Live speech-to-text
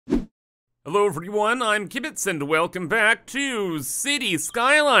Hello everyone, I'm Kibitz and welcome back to Cities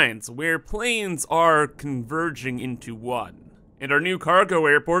Skylines, where planes are converging into one. And our new cargo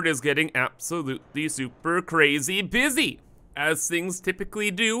airport is getting absolutely super crazy busy, as things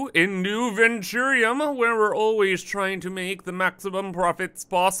typically do in New Venturium, where we're always trying to make the maximum profits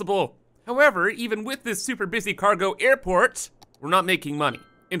possible. However, even with this super busy cargo airport, we're not making money.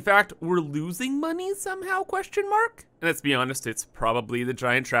 In fact, we're losing money somehow, question mark? And let's be honest, it's probably the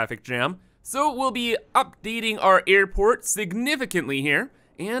giant traffic jam. So we'll be updating our airport significantly here.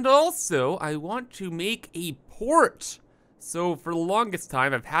 And also, I want to make a port. So for the longest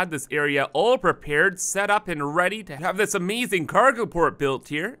time, I've had this area all prepared, set up, and ready to have this amazing cargo port built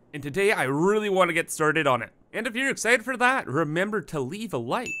here. And today, I really want to get started on it. And if you're excited for that, remember to leave a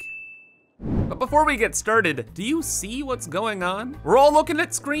like. But before we get started, do you see what's going on? We're all looking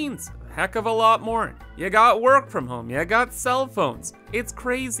at screens. Heck of a lot more. You got work from home, you got cell phones. It's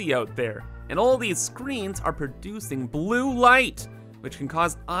crazy out there. And all these screens are producing blue light, which can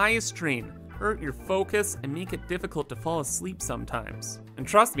cause eye strain, hurt your focus, and make it difficult to fall asleep sometimes. And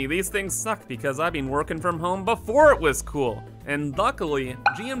trust me, these things suck because I've been working from home before it was cool. And luckily,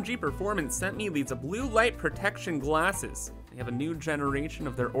 GMG Performance sent me these blue light protection glasses. They have a new generation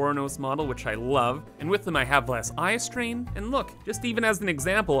of their Oranos model, which I love. And with them, I have less eye strain. And look, just even as an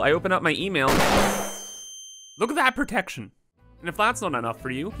example, I open up my email. Look at that protection. And if that's not enough for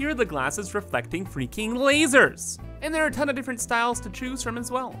you, here are the glasses reflecting freaking lasers. And there are a ton of different styles to choose from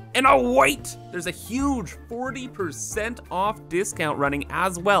as well. And a white! There's a huge 40% off discount running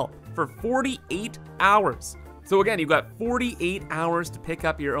as well for 48 hours. So again, you've got 48 hours to pick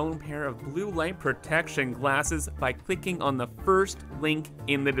up your own pair of blue light protection glasses by clicking on the first link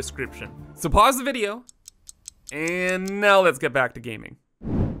in the description. So pause the video, and now let's get back to gaming.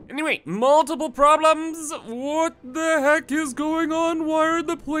 Anyway, multiple problems. What the heck is going on? Why are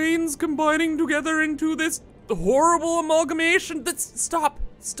the planes combining together into this horrible amalgamation? Stop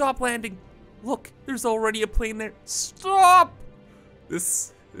landing. Look, there's already a plane there. Stop!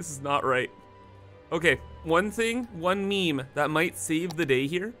 This is not right. Okay, one meme that might save the day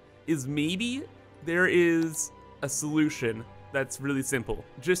here is maybe there is a solution that's really simple.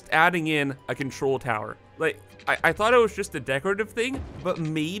 Just adding in a control tower. Like, I thought it was just a decorative thing, but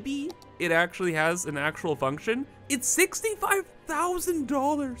maybe it actually has an actual function. It's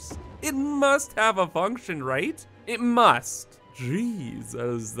 $65,000. It must have a function, right? It must. Jeez, that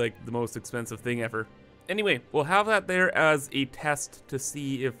was like the most expensive thing ever. Anyway, we'll have that there as a test to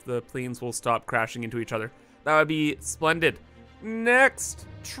see if the planes will stop crashing into each other. That would be splendid. Next,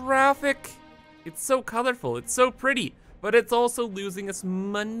 traffic. It's so colorful, it's so pretty, but it's also losing us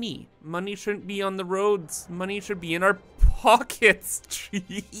money. Money shouldn't be on the roads. Money should be in our pockets.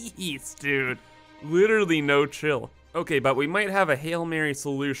 Jeez, dude. Literally no chill. Okay, but we might have a Hail Mary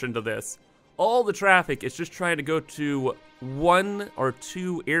solution to this. All the traffic is just trying to go to 1 or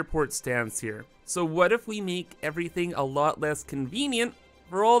 2 airport stands here. So what if we make everything a lot less convenient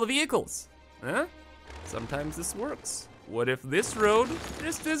for all the vehicles? Huh? Sometimes this works. What if this road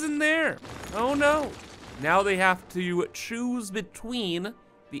just isn't there? Oh no. Now they have to choose between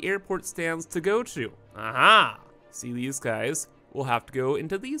the airport stands to go to. Aha! See these guys? We'll have to go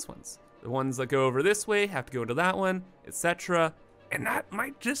into these ones. The ones that go over this way have to go to that one, etc. And that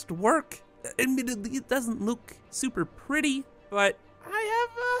might just work. Admittedly, it doesn't look super pretty, but I have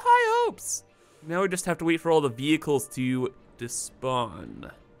high hopes. Now we just have to wait for all the vehicles to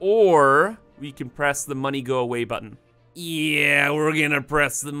despawn. Or we can press the money go away button. Yeah, we're gonna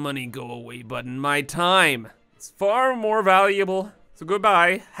press the money go away button. My time. It's far more valuable. So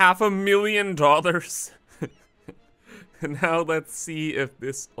goodbye, $500,000. And now let's see if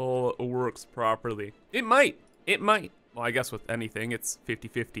this all works properly. It might. Well, I guess with anything, it's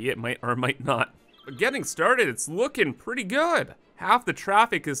 50-50. It might or might not. But getting started, it's looking pretty good. Half the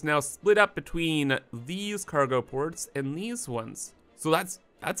traffic is now split up between these cargo ports and these ones. So that's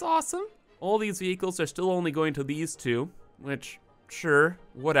awesome. All these vehicles are still only going to these two, which, sure,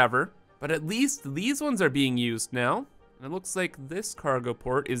 whatever. But at least these ones are being used now. And it looks like this cargo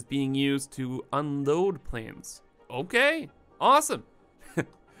port is being used to unload planes. Okay, awesome.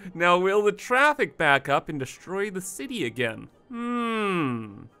 Now will the traffic back up and destroy the city again?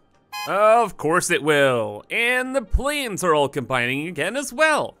 Of course it will. And the planes are all combining again as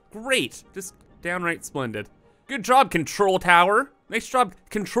well. Great, just downright splendid. Good job, control tower. Nice job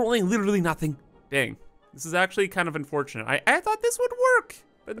controlling literally nothing. Dang, this is actually kind of unfortunate. I thought this would work,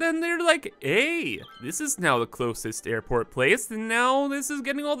 but then they're like, hey, this is now the closest airport place, and now this is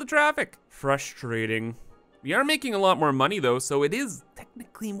getting all the traffic. Frustrating. We are making a lot more money though, so it is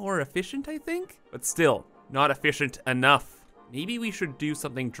technically more efficient, I think, but still not efficient enough. maybe we should do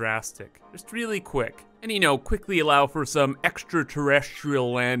something drastic, just really quick. And you know, quickly allow for some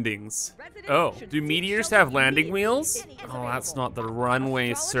extraterrestrial landings. Oh, do meteors have landing wheels? Oh, that's not the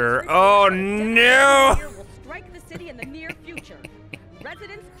runway, sir. Oh no!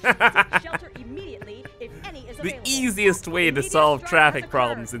 The easiest way to solve traffic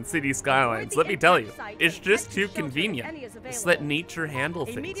problems in City Skylines, let me tell you, it's just too convenient. Just let nature handle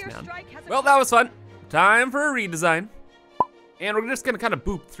things, man. Well, that was fun. Time for a redesign. And we're just gonna kind of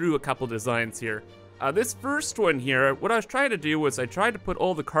boop through a couple designs here. This first one here, what I was trying to do was I tried to put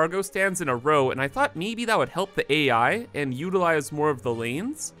all the cargo stands in a row, and I thought maybe that would help the AI and utilize more of the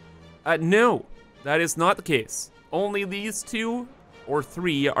lanes. No, that is not the case. Only these 2 or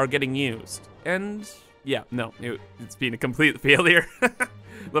 3 are getting used. And yeah, no, it's been a complete failure.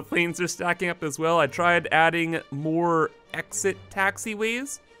 The planes are stacking up as well. I tried adding more exit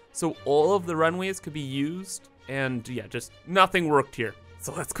taxiways, so all of the runways could be used, and yeah, just nothing worked here.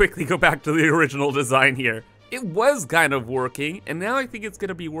 So let's quickly go back to the original design here. It was kind of working, and now I think it's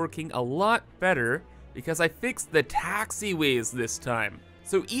gonna be working a lot better because I fixed the taxiways this time.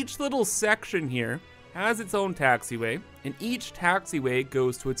 So each little section here has its own taxiway, and each taxiway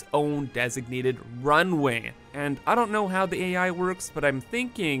goes to its own designated runway. And I don't know how the AI works, but I'm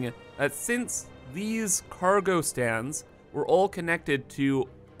thinking that since these cargo stands were all connected to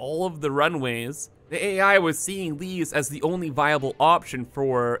all of the runways, the AI was seeing these as the only viable option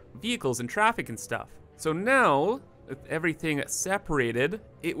for vehicles and traffic and stuff. So now, with everything separated,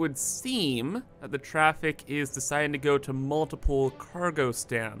 it would seem that the traffic is deciding to go to multiple cargo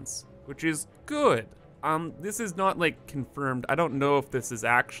stands, which is good. This is not like confirmed. I don't know if this is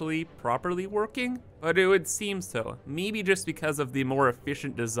actually properly working, but it would seem so. Maybe just because of the more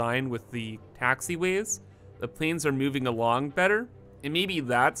efficient design with the taxiways, the planes are moving along better. And maybe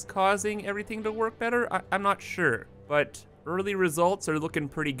that's causing everything to work better? I'm not sure, but early results are looking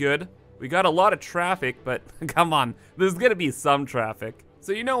pretty good. We got a lot of traffic, but come on, there's gonna be some traffic.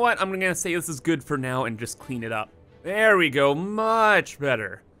 So you know what, I'm gonna say this is good for now and just clean it up. There we go, much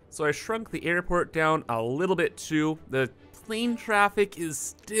better. So I shrunk the airport down a little bit too. The plane traffic is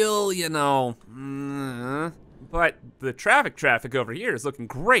still, you know, but the traffic over here is looking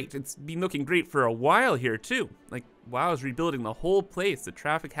great. It's been looking great for a while here too. Like, while I was rebuilding the whole place, the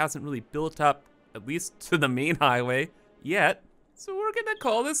traffic hasn't really built up, at least to the main highway, yet. So we're gonna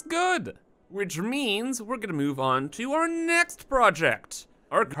call this good. Which means we're gonna move on to our next project,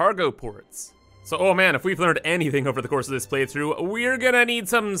 our cargo ports. So, oh man, if we've learned anything over the course of this playthrough, we're gonna need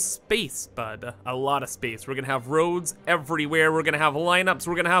some space, bud. A lot of space. We're gonna have roads everywhere, we're gonna have lineups,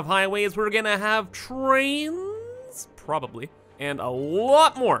 we're gonna have highways, we're gonna have trains, probably, and a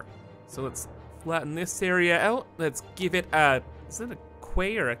lot more. So let's flatten this area out. Let's give it a, is it a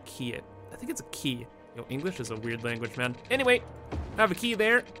quay or a key? I think it's a key. Yo, English is a weird language, man. Anyway, have a key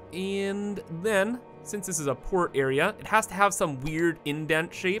there, and then, since this is a port area, it has to have some weird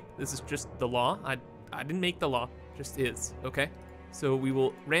indent shape. This is just the law. I didn't make the law, just is, okay? So we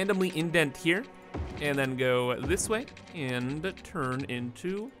will randomly indent here, and then go this way, and turn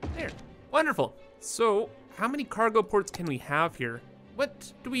into there. Wonderful. So, how many cargo ports can we have here?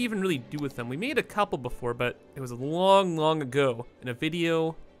 What do we even really do with them? We made a couple before, but it was long, long ago in a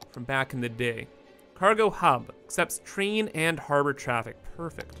video from back in the day. Cargo hub accepts train and harbor traffic.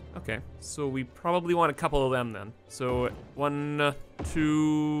 Perfect. Okay, so we probably want a couple of them then. So 1,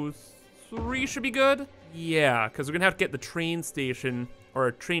 2, 3 should be good. Yeah, because we're gonna have to get the train station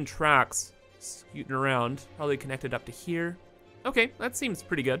or train tracks scooting around. Probably connected up to here. Okay, that seems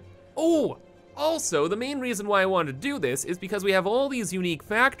pretty good. Oh, also the main reason why I wanted to do this is because we have all these unique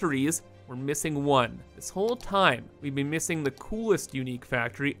factories. We're missing one. This whole time, we've been missing the coolest unique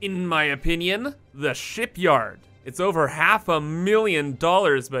factory, in my opinion, the shipyard. It's over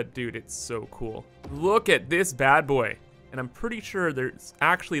 $500,000, but dude, it's so cool. Look at this bad boy. And I'm pretty sure there's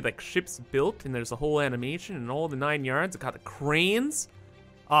actually like ships built and there's a whole animation and all the 9 yards. It got the cranes.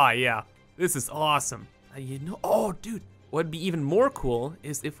 Ah, yeah, this is awesome. You know, oh dude, what'd be even more cool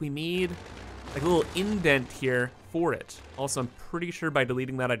is if we made like a little indent here for it. Also, I'm pretty sure by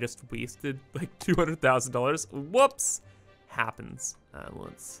deleting that, I just wasted like $200,000. Whoops, happens.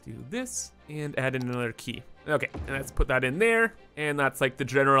 Let's do this and add in another key. Okay, and let's put that in there. And that's like the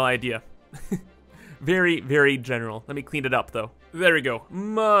general idea. Very, very general. Let me clean it up though. There we go,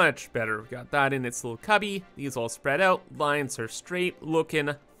 much better. We got that in its little cubby. These all spread out, lines are straight, looking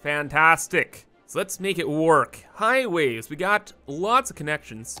fantastic. So let's make it work. Highways, we got lots of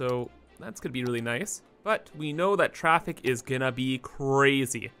connections, so that's gonna be really nice. But we know that traffic is gonna be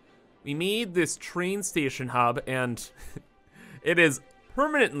crazy. We made this train station hub and it is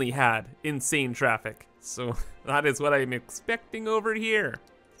permanently had insane traffic. So that is what I'm expecting over here.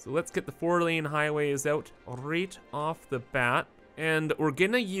 So let's get the 4-lane highways out right off the bat. And we're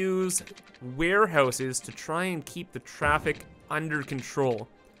gonna use warehouses to try and keep the traffic under control.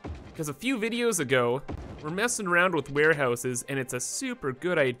 Because a few videos ago, we're messing around with warehouses, and it's a super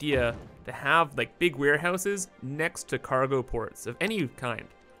good idea to have like big warehouses next to cargo ports of any kind.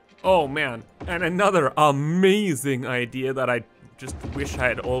 Oh man, and another amazing idea that I just wish I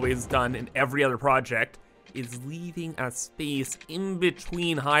had always done in every other project is leaving a space in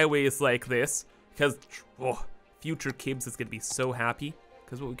between highways like this, because future Kibs is gonna be so happy,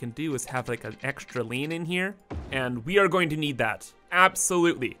 because what we can do is have like an extra lane in here, and we are going to need that.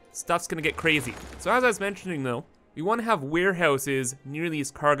 Absolutely, stuff's gonna get crazy. So as I was mentioning though, we wanna have warehouses near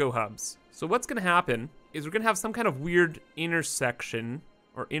these cargo hubs. So what's gonna happen is we're gonna have some kind of weird intersection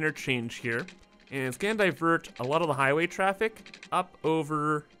or interchange here, and it's gonna divert a lot of the highway traffic up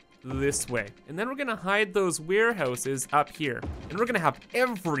over this way. And then we're gonna hide those warehouses up here. And we're gonna have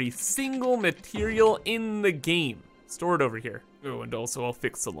every single material in the game stored over here. Oh, and also I'll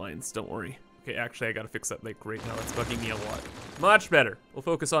fix the lines, don't worry. Okay, actually I gotta fix that like right now, it's bugging me a lot. Much better. We'll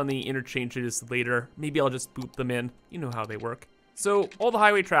focus on the interchanges later. Maybe I'll just boot them in. You know how they work. So all the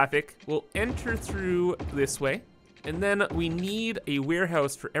highway traffic will enter through this way. And then we need a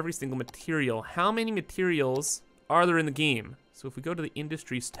warehouse for every single material. How many materials are there in the game? So if we go to the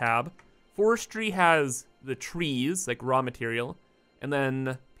Industries tab, Forestry has the trees, like raw material, and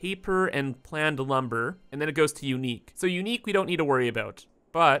then paper and planned lumber, and then it goes to Unique. So Unique we don't need to worry about.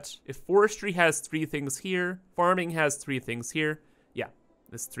 But if Forestry has 3 things here, Farming has 3 things here, yeah,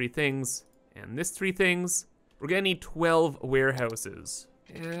 this 3 things, and this 3 things, we're gonna need 12 warehouses.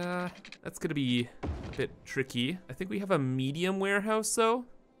 Yeah, that's gonna be a bit tricky. I think we have a medium warehouse though,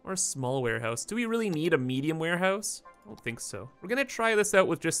 or a small warehouse. Do we really need a medium warehouse? I don't think so. We're gonna try this out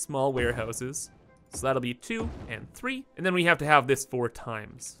with just small warehouses. So that'll be 2 and 3, and then we have to have this 4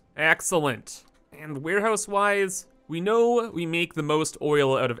 times. Excellent. And warehouse-wise, we know we make the most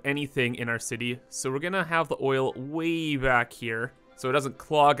oil out of anything in our city, so we're gonna have the oil way back here, so it doesn't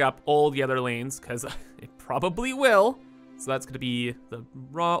clog up all the other lanes, because it probably will. So that's gonna be the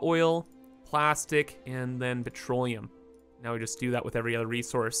raw oil, plastic, and then petroleum. Now we just do that with every other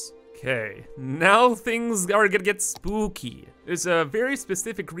resource. Okay, now things are gonna get spooky. There's a very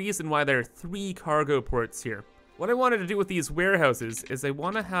specific reason why there are 3 cargo ports here. What I wanted to do with these warehouses is I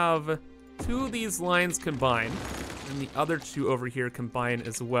wanna have 2 of these lines combine, and the other 2 over here combine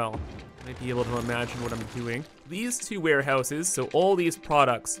as well. You might be able to imagine what I'm doing. These 2 warehouses, so all these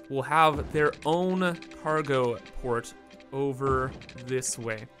products, will have their own cargo port over this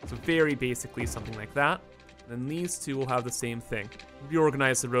way. So very basically something like that. Then these 2 will have the same thing.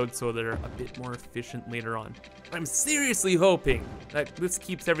 Reorganize the road so they're a bit more efficient later on. I'm seriously hoping that this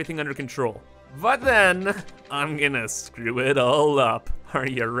keeps everything under control. But then, I'm gonna screw it all up. Are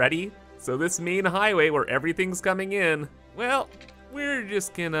you ready? So this main highway where everything's coming in, well, we're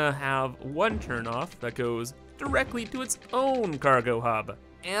just gonna have one turnoff that goes directly to its own cargo hub.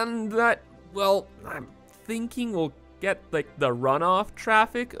 And that, well, I'm thinking we'll get like the runoff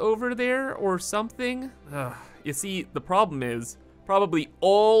traffic over there or something. You see, the problem is probably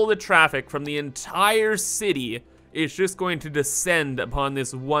all the traffic from the entire city is just going to descend upon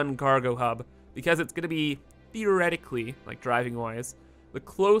this one cargo hub, because it's gonna be theoretically, like driving wise, the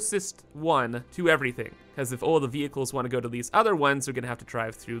closest one to everything. Because if all the vehicles want to go to these other ones, they're gonna have to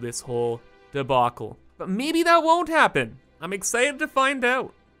drive through this whole debacle. But maybe that won't happen. I'm excited to find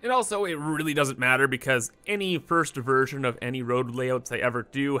out. And also, it really doesn't matter, because any first version of any road layouts I ever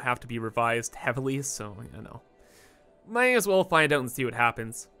do have to be revised heavily, so, you know. Might as well find out and see what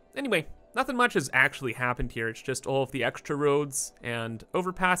happens. Anyway, nothing much has actually happened here. It's just all of the extra roads and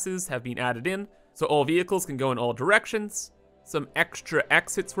overpasses have been added in, so all vehicles can go in all directions. Some extra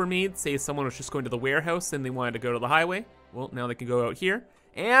exits were made. Say someone was just going to the warehouse and they wanted to go to the highway. Well, now they can go out here.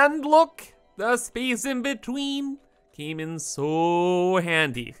 And look, the space in between came in so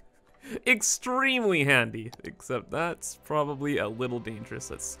handy. Extremely handy. Except that's probably a little dangerous.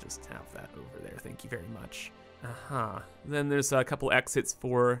 Let's just have that over there. Thank you very much. Then there's a couple exits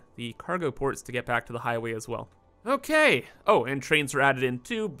for the cargo ports to get back to the highway as well. Okay. Oh, and trains were added in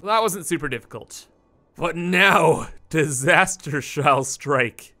too. That wasn't super difficult. But now, disaster shall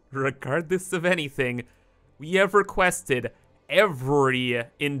strike. Regardless of anything, we have requested every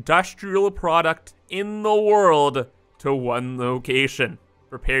industrial product in the world to one location.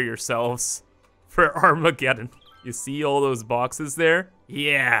 Prepare yourselves for Armageddon. You see all those boxes there?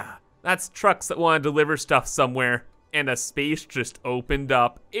 Yeah, that's trucks that want to deliver stuff somewhere, and a space just opened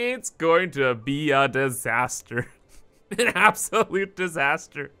up. It's going to be a disaster. An absolute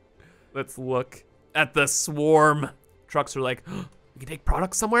disaster. Let's look at the swarm. Trucks are like, oh, we can take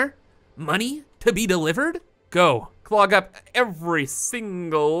products somewhere? Money to be delivered? Go. Clog up every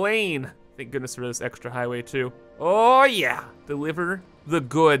single lane. Thank goodness for this extra highway too. Oh yeah. Deliver the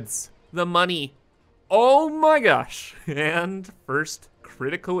goods, the money. Oh my gosh. And first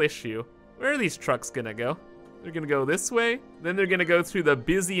critical issue. Where are these trucks gonna go? They're gonna go this way, then they're gonna go through the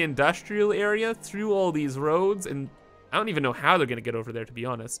busy industrial area, through all these roads, and I don't even know how they're gonna get over there, to be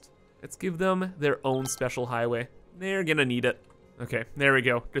honest. Let's give them their own special highway. They're gonna need it. Okay, there we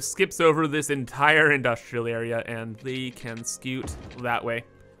go. Just skips over this entire industrial area and they can scoot that way.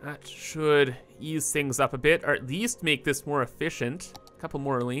 That should ease things up a bit, or at least make this more efficient. A couple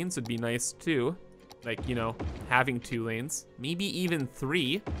more lanes would be nice too. Like, you know, having 2 lanes, maybe even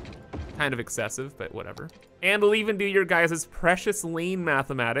 3. Kind of excessive, but whatever. And we'll even do your guys' precious lane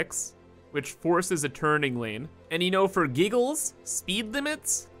mathematics, which forces a turning lane. And you know, for giggles, speed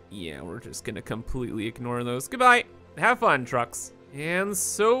limits, yeah, we're just gonna completely ignore those. Goodbye. Have fun, trucks. And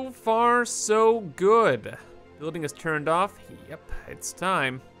so far, so good. Building is turned off. Yep, it's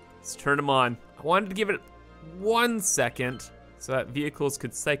time. Let's turn them on. I wanted to give it 1 second so that vehicles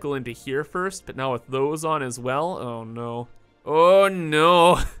could cycle into here first, but now with those on as well, oh no. Oh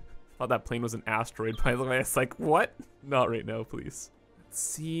no. Thought that plane was an asteroid, by the way. It's like, what? Not right now, please. Let's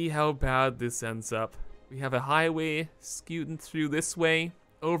see how bad this ends up. We have a highway scooting through this way,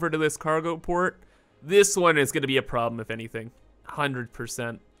 over to this cargo port. This one is gonna be a problem, if anything.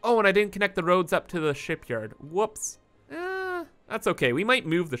 100%. Oh, and I didn't connect the roads up to the shipyard. Whoops. That's okay. We might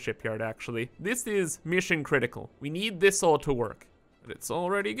move the shipyard, actually. This is mission critical. We need this all to work. But it's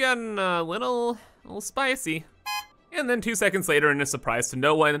already getting a little spicy. And then 2 seconds later, and a surprise to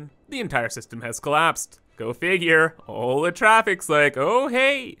no one, the entire system has collapsed. Go figure. All the traffic's like, oh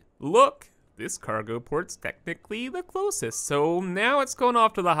hey, look, this cargo port's technically the closest. So now it's going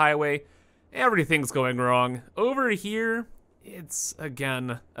off to the highway. Everything's going wrong. Over here, it's,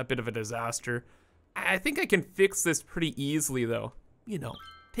 again, a bit of a disaster. I think I can fix this pretty easily, though. You know,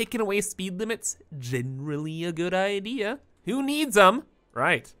 taking away speed limits, generally a good idea. Who needs them?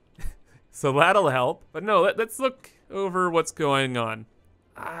 Right. So that'll help. But no, let's look over what's going on.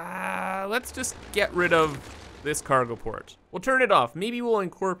 Let's just get rid of this cargo port. We'll turn it off. Maybe we'll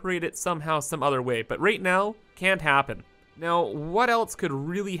incorporate it somehow, some other way. But right now, can't happen. Now, what else could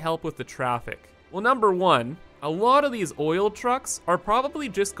really help with the traffic? Well, number one, a lot of these oil trucks are probably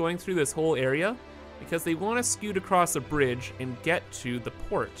just going through this whole area because they want to scoot across a bridge and get to the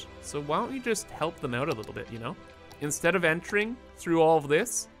port. So why don't we just help them out a little bit, you know? Instead of entering through all of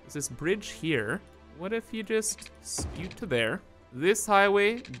this, there's this bridge here. What if you just scoot to there? This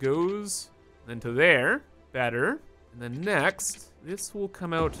highway goes then to there, better. And then next, this will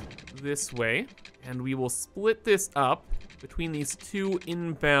come out this way, and we will split this up between these 2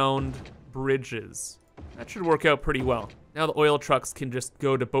 inbound bridges. That should work out pretty well. Now the oil trucks can just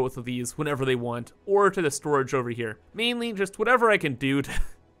go to both of these whenever they want, or to the storage over here. Mainly just whatever I can do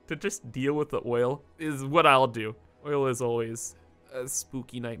to just deal with the oil is what I'll do. Oil is always a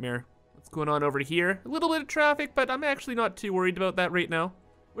spooky nightmare. What's going on over here? A little bit of traffic, but I'm actually not too worried about that right now.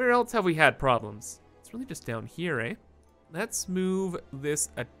 Where else have we had problems? It's really just down here, eh? Let's move this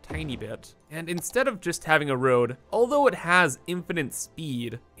a tiny bit. And instead of just having a road, although it has infinite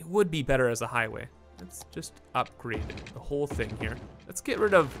speed, it would be better as a highway. Let's just upgrade the whole thing here. Let's get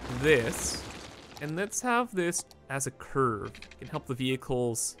rid of this, and let's have this as a curve. It can help the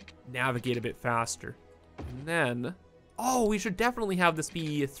vehicles navigate a bit faster. And then, oh, we should definitely have this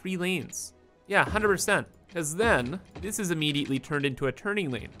be 3 lanes. Yeah, 100%. Because then, this is immediately turned into a turning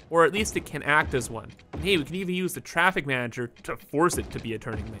lane, or at least it can act as one. And hey, we can even use the traffic manager to force it to be a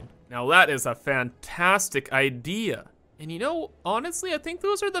turning lane. Now that is a fantastic idea. And you know, honestly, I think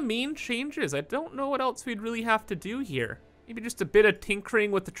those are the main changes. I don't know what else we'd really have to do here. Maybe just a bit of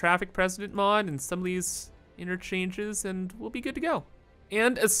tinkering with the traffic president mod and some of these interchanges, and we'll be good to go.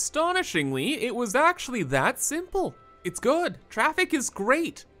 And astonishingly, it was actually that simple. It's good. Traffic is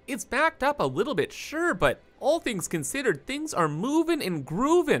great. It's backed up a little bit, sure, but all things considered, things are moving and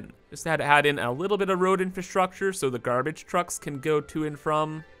grooving. Just had to add in a little bit of road infrastructure so the garbage trucks can go to and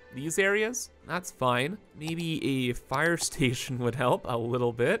from these areas. That's fine. Maybe a fire station would help a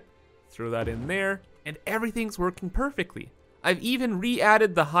little bit. Throw that in there, and everything's working perfectly. I've even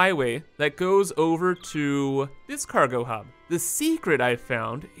re-added the highway that goes over to this cargo hub. The secret I've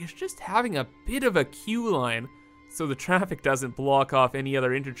found is just having a bit of a queue line so the traffic doesn't block off any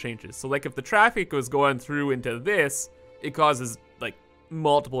other interchanges. So like if the traffic was going through into this, it causes like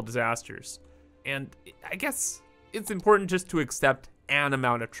multiple disasters. And I guess it's important just to accept an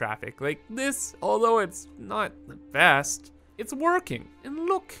amount of traffic. Like this, although it's not the best, it's working. And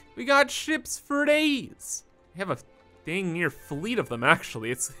look, we got ships for days. We have a dang near fleet of them,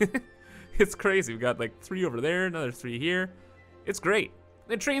 actually. It's it's crazy. We got like 3 over there, another 3 here. It's great.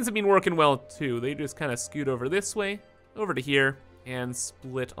 The trains have been working well too. They just kind of scoot over this way, over to here, and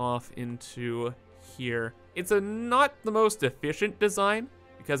split off into here. It's not the most efficient design,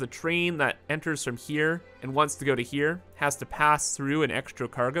 because a train that enters from here and wants to go to here has to pass through an extra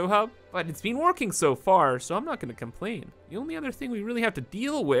cargo hub, but it's been working so far, so I'm not gonna complain. The only other thing we really have to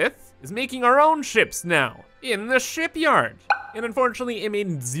deal with is making our own ships now in the shipyard. And unfortunately, it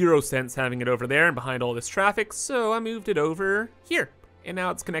made 0 sense having it over there and behind all this traffic, so I moved it over here. And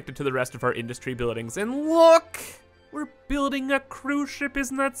now it's connected to the rest of our industry buildings. And look, we're building a cruise ship.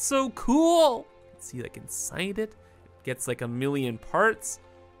 Isn't that so cool? Let's see, like inside it, it gets like 1,000,000 parts.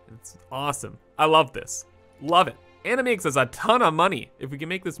 It's awesome. I love this. Love it. And it makes us a ton of money. If we can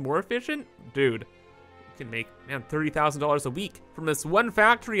make this more efficient, dude, we can make, man, $30,000 a week from this one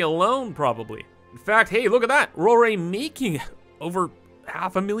factory alone, probably. In fact, hey, look at that. We're already making over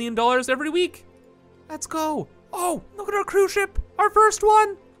 $500,000 every week. Let's go. Oh, look at our cruise ship. Our first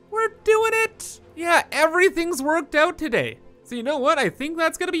one. We're doing it. Yeah, everything's worked out today. So you know what, I think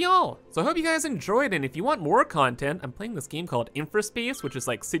that's gonna be all. So I hope you guys enjoyed, and if you want more content, I'm playing this game called InfraSpace, which is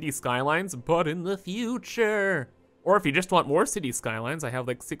like Cities Skylines, but in the future. Or if you just want more Cities Skylines, I have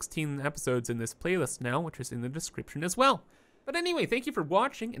like 16 episodes in this playlist now, which is in the description as well. But anyway, thank you for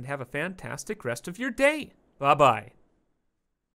watching, and have a fantastic rest of your day. Bye-bye.